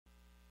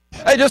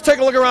Hey, just take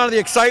a look around at the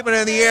excitement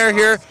in the air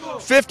here.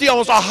 50,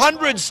 almost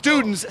 100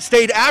 students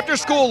stayed after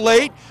school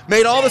late,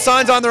 made all the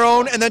signs on their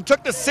own, and then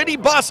took the city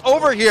bus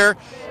over here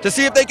to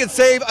see if they could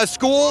save a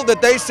school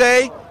that they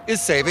say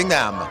is saving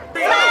them.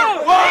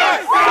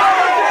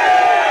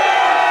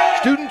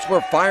 Students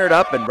were fired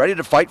up and ready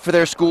to fight for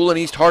their school in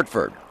East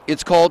Hartford.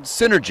 It's called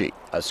Synergy,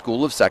 a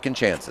school of second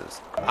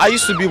chances. I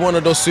used to be one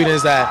of those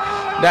students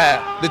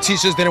that the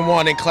teachers didn't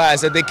want in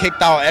class, that they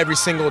kicked out every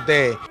single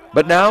day.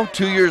 But now,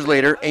 2 years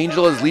later,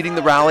 Angel is leading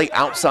the rally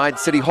outside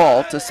City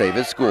Hall to save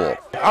his school.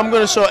 I'm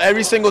going to show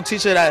every single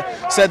teacher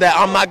that said that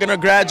I'm not going to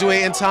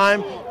graduate in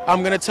time.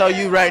 I'm going to tell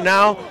you right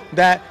now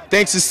that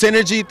thanks to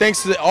Synergy,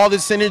 thanks to all the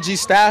Synergy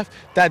staff,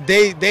 that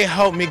they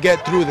helped me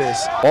get through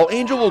this. While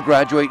Angel will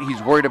graduate,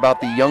 he's worried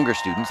about the younger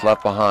students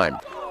left behind.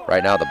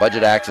 Right now, the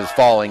budget axe is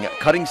falling,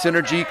 cutting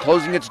Synergy,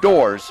 closing its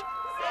doors,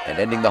 and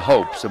ending the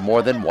hopes of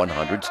more than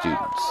 100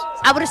 students.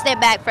 I would have stayed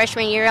back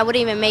freshman year. I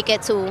wouldn't even make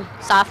it to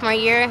sophomore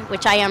year,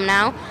 which I am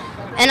now.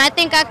 And I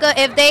think I could,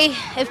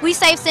 if we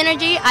save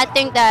Synergy, I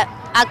think that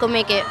I could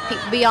make it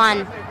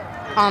beyond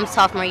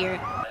sophomore year.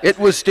 It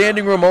was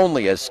standing room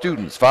only as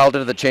students filed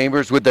into the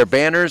chambers with their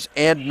banners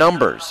and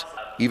numbers.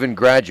 Even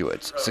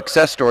graduates,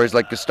 success stories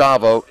like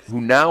Gustavo,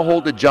 who now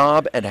hold a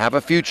job and have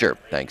a future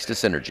thanks to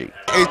Synergy.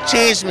 It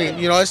changed me,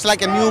 it's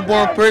like a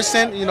newborn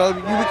person, you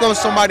become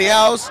somebody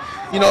else,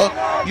 you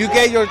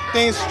get your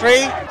things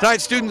straight.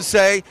 Tonight, students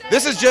say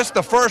this is just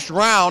the first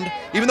round.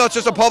 Even though it's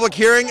just a public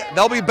hearing,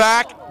 they'll be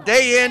back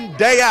day in,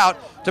 day out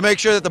to make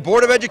sure that the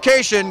Board of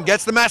Education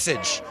gets the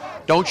message.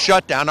 Don't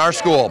shut down our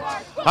school.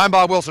 I'm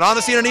Bob Wilson on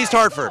the scene in East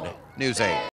Hartford, News 8.